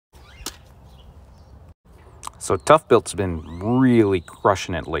So ToughBuilt's been really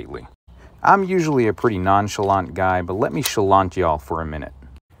crushing it lately. I'm usually a pretty nonchalant guy, but let me chalant y'all for a minute.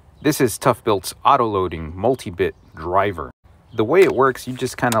 This is ToughBuilt's auto loading multi-bit driver. The way it works, you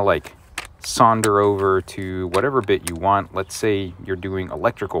just kind of like saunder over to whatever bit you want. Let's say you're doing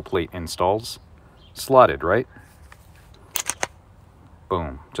electrical plate installs. Slotted, right?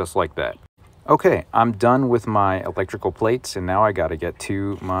 Boom, just like that. Okay, I'm done with my electrical plates, and now I gotta get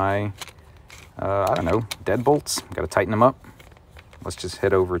to my I don't know, deadbolts. Got to tighten them up. Let's just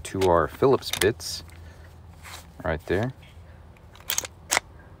head over to our Phillips bits. Right there.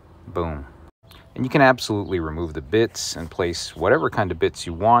 Boom. And you can absolutely remove the bits and place whatever kind of bits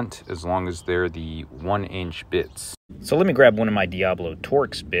you want, as long as they're the 1-inch bits. So let me grab one of my Diablo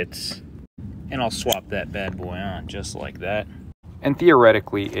Torx bits, and I'll swap that bad boy on just like that. And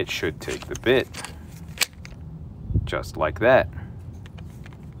theoretically, it should take the bit. Just like that.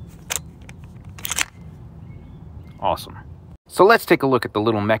 Awesome. So let's take a look at the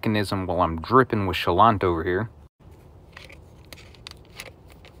little mechanism while I'm dripping with chalant over here.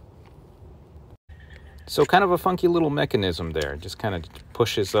 So kind of a funky little mechanism there. Just kind of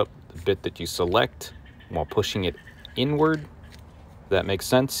pushes up the bit that you select while pushing it inward. If that makes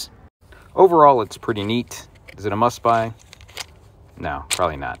sense. Overall, it's pretty neat. Is it a must-buy? No,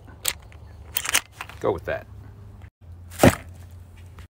 probably not. Go with that.